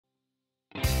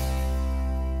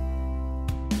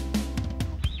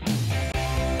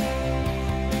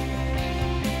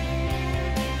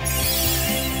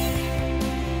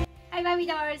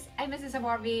Barbie dolls, I'm Mrs.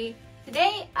 Barbie.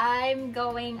 Today I'm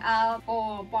going out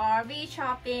for Barbie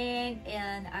shopping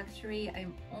and actually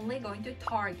I'm only going to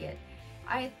Target.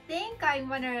 I think I'm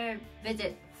gonna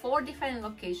visit 4 different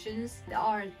locations. There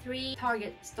are 3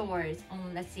 Target stores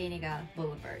on La Cienega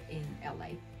Boulevard in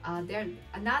LA. There's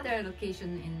another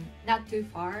location in not too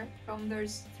far from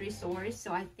those 3 stores,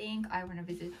 so I think I want to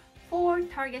visit 4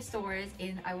 Target stores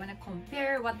and I want to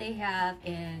compare what they have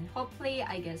and hopefully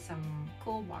I get some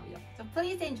cool Barbie. So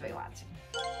please enjoy watching.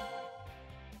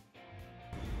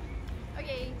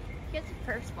 Okay, here's the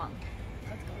first one.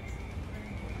 Let's go.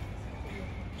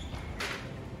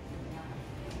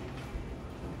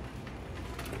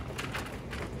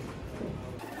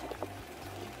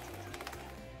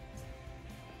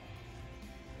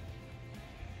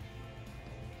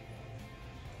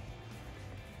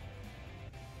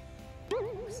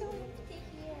 So pretty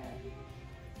here.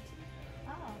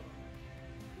 Oh,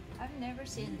 I've never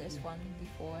seen this one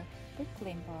before.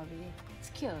 Brooklyn Barbie. It's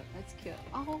cute. It's cute.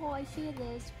 Oh, I see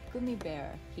this gummy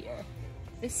bear here.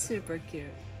 It's super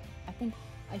cute. I think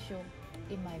I showed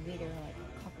in my video like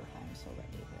a couple times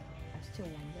already, but I still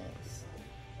want this.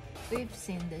 We've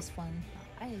seen this one.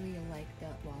 I really like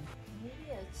that one.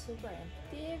 Maybe it's super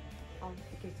empty.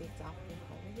 Because it's after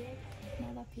holiday.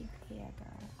 Not a pink hair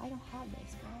girl. I don't have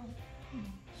this girl.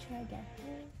 Should I get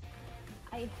her?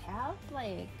 I have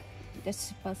like the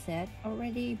super set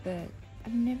already, but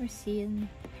I've never seen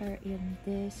her in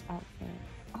this outfit.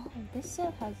 Oh, this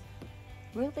set has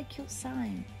really cute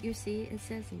sign. You see, it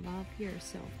says love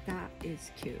yourself. That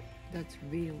is cute. That's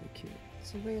really cute.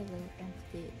 It's really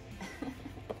empty.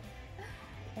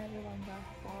 Everyone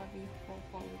got Barbie for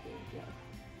holiday gift.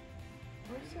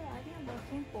 Also, I've been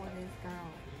looking for this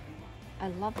girl. I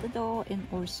love the doll and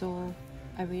also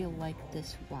I really like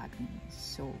this wagon. It's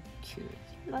so cute.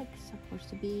 Like supposed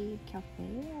to be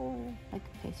cafe or like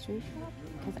pastry shop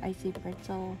because I see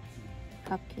pretzel,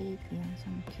 cupcake and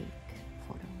some cake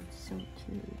photos. So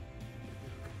cute.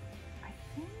 I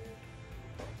think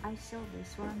I saw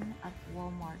this one at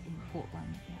Walmart in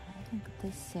Portland. Yeah, I think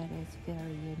this set is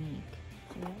very unique.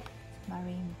 See it?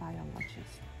 Marine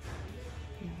biologist.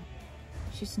 Yeah.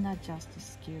 She's not just a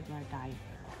scuba diver.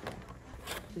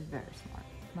 She's very smart.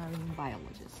 Marine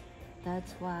biologist.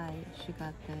 That's why she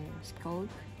got the scope.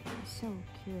 It's so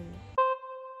cute.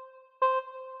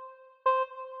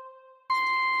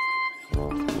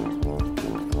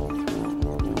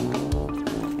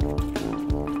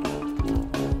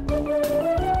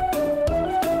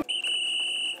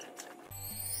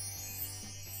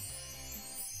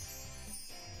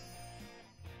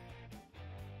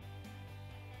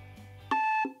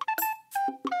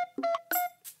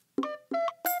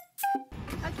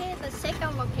 Okay, the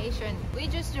second location. We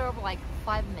just drove like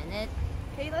 5 minutes.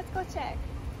 Okay, let's go check.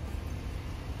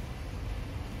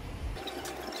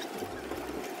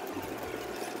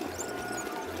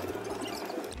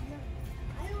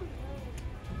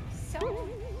 So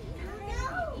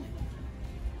tiny.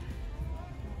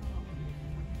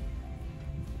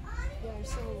 Yeah,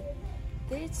 so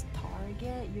this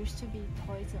Target used to be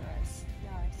Toys R Us.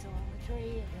 Yeah, so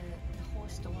literally the whole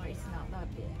store is not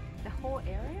that big. The whole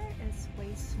area is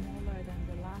way smaller than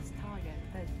the last Target,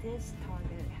 but this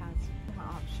Target has more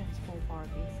options for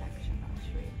Barbie section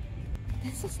actually.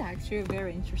 This is actually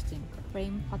very interesting.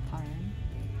 Frame pattern.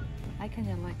 I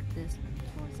kinda like this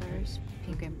trousers,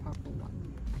 pink and purple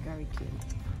one. Very cute.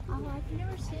 Oh, I've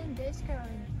never seen this girl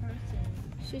in person.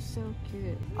 She's so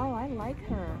cute. Oh, I like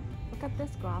her. Look at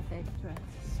this graphic dress.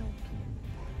 So cute.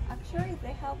 Actually,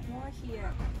 they have more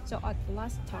here. So at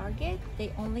last Target,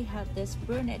 they only had this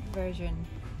brunette version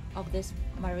of this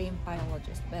marine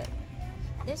biologist. But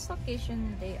this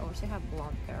location, they also have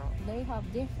blonde girl. They have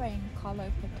different color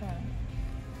pattern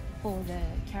for the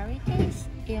carry case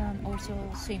and also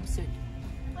swimsuit.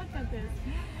 Look at this.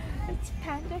 It's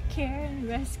panda care and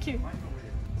rescue.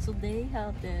 So they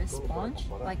have the sponge,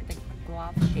 like the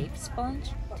glove-shaped sponge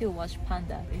to wash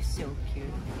panda. It's so cute.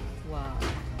 Wow.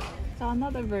 So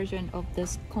another version of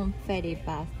this confetti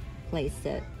bath play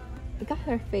set. Look at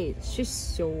her face. She's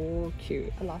so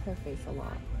cute. I love her face a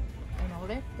lot. And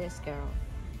notice this girl.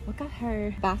 Look at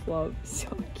her bathrobe.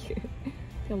 So cute.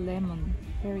 The lemon.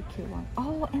 Very cute one.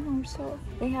 Oh, and also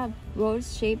they have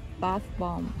rose-shaped bath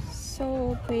bomb.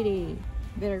 So pretty.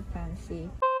 Very fancy.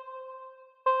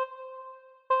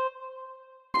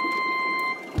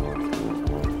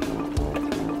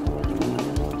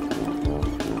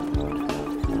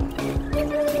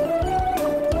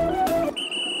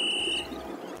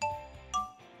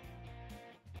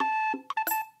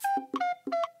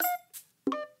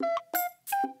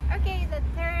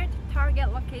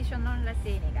 location on La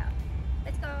Cienega.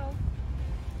 Let's go.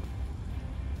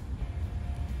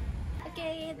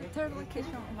 Okay, the third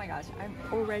location. Oh my gosh, I'm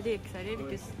already excited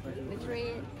because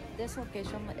literally this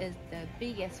location is the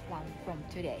biggest one from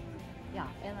today. Yeah,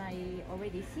 and I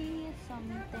already see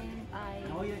something I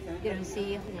didn't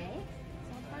see today.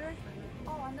 So far.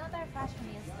 Oh, another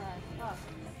fashionista. Look,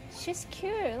 she's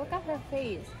cute. Look at her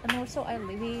face, and also I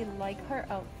really like her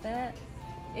outfit.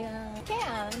 And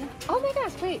Ken. Oh my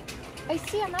gosh, wait! I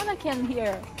see another Ken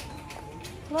here.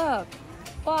 Look.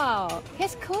 Wow,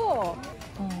 he's cool.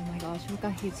 Oh my gosh, look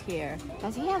at his hair.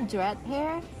 Does he have dread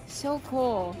hair? So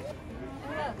cool.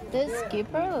 This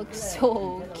skipper looks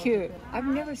so cute. I've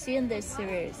never seen this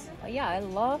series. Yeah, I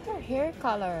love her hair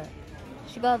color.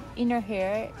 She got inner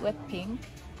hair with pink.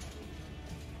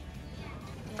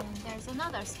 And there's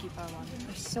another skipper one.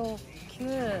 They're so cute.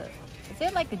 Is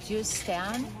it like a juice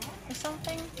stand or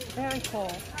something? Very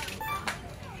cool.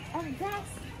 And that's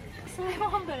so I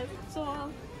want this.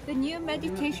 So the new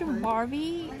meditation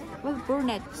Barbie with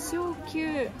brunette, so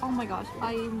cute. Oh my gosh,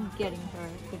 I'm getting her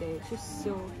today. She's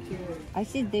so cute. I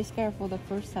see this girl for the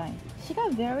first time. She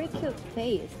got very cute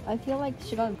face. I feel like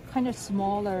she got kind of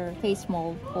smaller face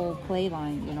mold for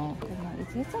playline, you know.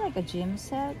 It's like a gym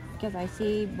set because I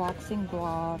see boxing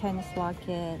glove, tennis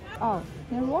racket. Oh,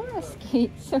 and roller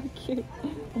skate, so cute.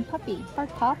 And puppy. Her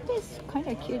top is kind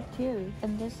of cute too.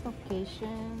 And this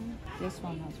location, this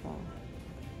one as well.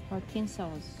 Her tinsel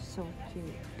is so cute.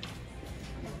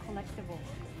 Collectible.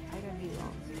 I don't need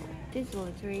those. This is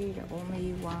literally the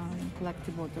only one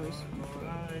collectible toys from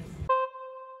today.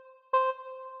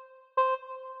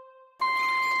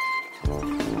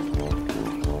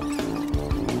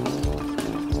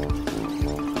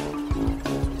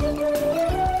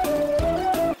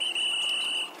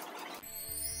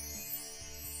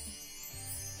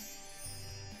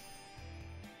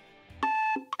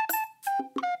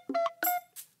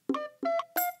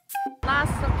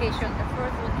 Last location, the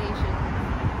fourth location.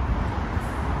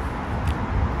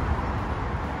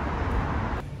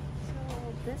 So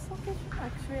this location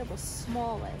actually was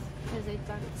smallest because it's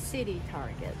a city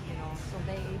Target, you know. So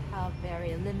they have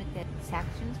very limited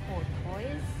sections for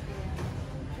toys.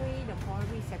 And the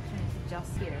Barbie section is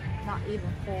just here, not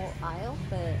even full aisle,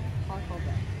 but half of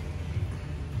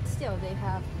it. Still, they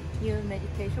have new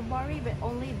meditation Barbie, but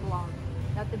only blonde,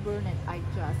 not the brunette I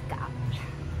just got.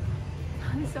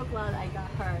 I'm so glad I got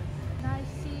her. And I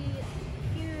see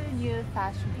a few new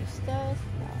fashionistas.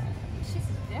 She's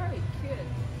very cute.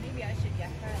 Maybe I should get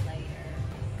her later.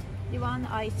 The one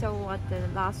I saw at the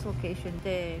last location,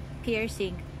 the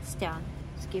piercing stand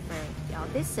skipper. Yeah,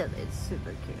 this set is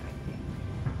super cute, I think.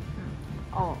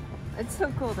 Oh, it's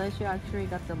so cool that she actually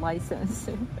got the license.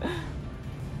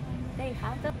 They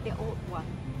have the old one.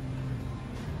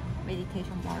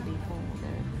 Meditation Barbie for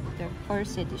their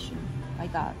first edition. I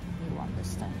got new one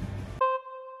this time.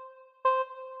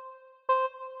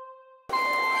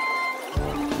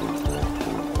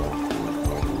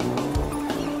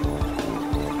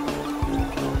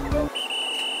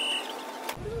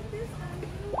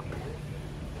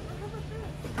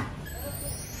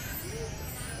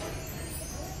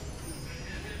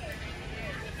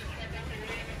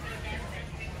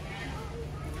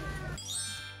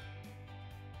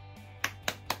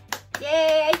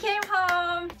 Yay, I came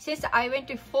home! Since I went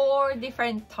to 4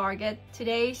 different Target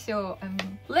today, so I'm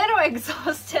a little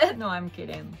exhausted. No, I'm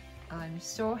kidding. I'm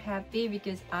so happy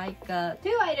because I got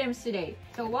 2 items today.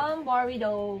 So 1 Barbie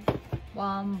doll,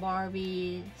 1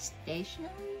 Barbie stationery.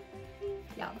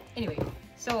 Yeah, anyway.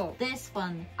 So this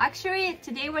one, actually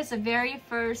today was the very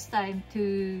first time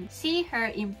to see her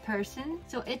in person.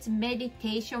 So it's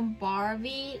Meditation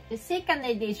Barbie, the 2nd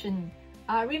edition.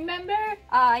 Remember,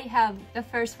 I have the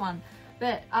first one,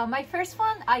 but my first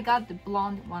one, I got the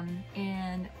blonde one,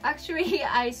 and actually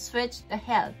I switched the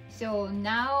head. So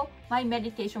now my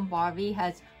Meditation Barbie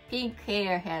has pink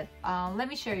hair head. Let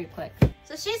me show you quick.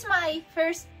 So she's my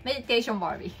first Meditation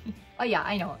Barbie. Oh yeah,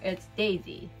 I know, it's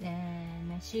Daisy.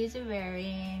 Then she's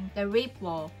wearing the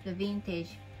Ripple, the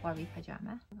vintage Barbie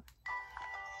pajama.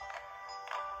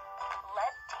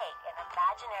 Let's take an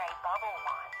imaginary bubble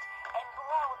wand and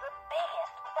blow the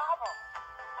biggest bubble.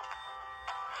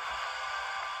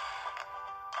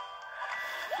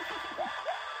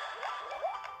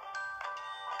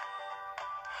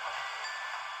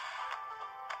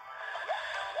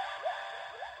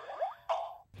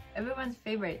 Everyone's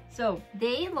favorite. So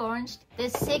they launched the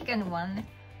 2nd one,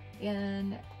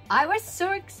 and I was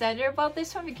so excited about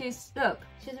this one because look,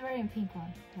 she's wearing pink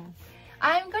one. Yeah.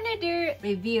 I'm gonna do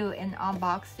review and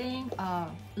unboxing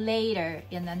later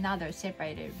in another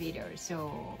separated video,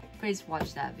 so please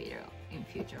watch that video in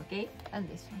future, okay? And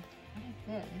this one,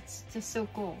 yeah, it's just so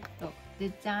cool. Look,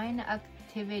 design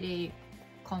activity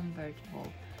convertible.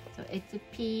 So So it's a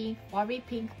pink, Barbie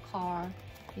pink car.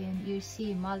 Then you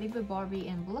see Malibu Barbie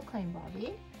and Brooklyn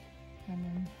Barbie. And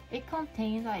then it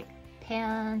contains like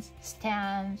pens,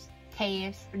 stamps,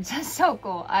 tapes. Just so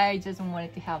cool. I just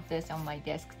wanted to have this on my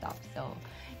desktop. So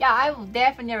yeah, I will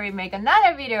definitely make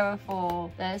another video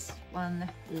for this one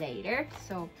later.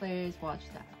 So please watch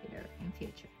that video in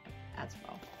future as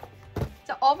well.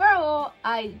 So overall,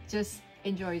 I just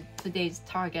enjoyed today's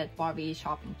Target Barbie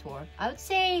shopping tour. I would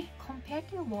say compared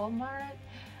to Walmart,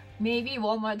 maybe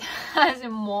Walmart has a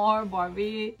more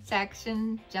Barbie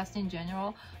section just in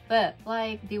general, but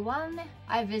like the one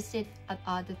I visited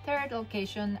at the third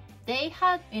location, they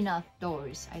had enough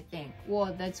doors, I think.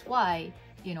 Well, that's why,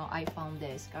 you know, I found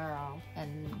this girl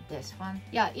and this one.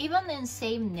 Yeah, even in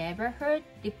same neighborhood,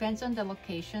 depends on the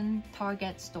location,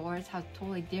 Target stores have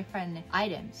totally different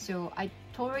items. So I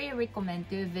totally recommend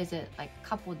to visit like a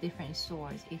couple different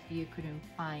stores if you couldn't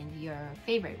find your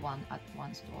favorite one at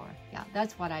one store. Yeah,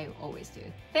 that's what I always do.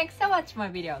 Thanks so much for my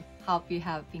video. Hope you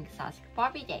have Pink Sask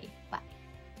Barbie Day. Bye.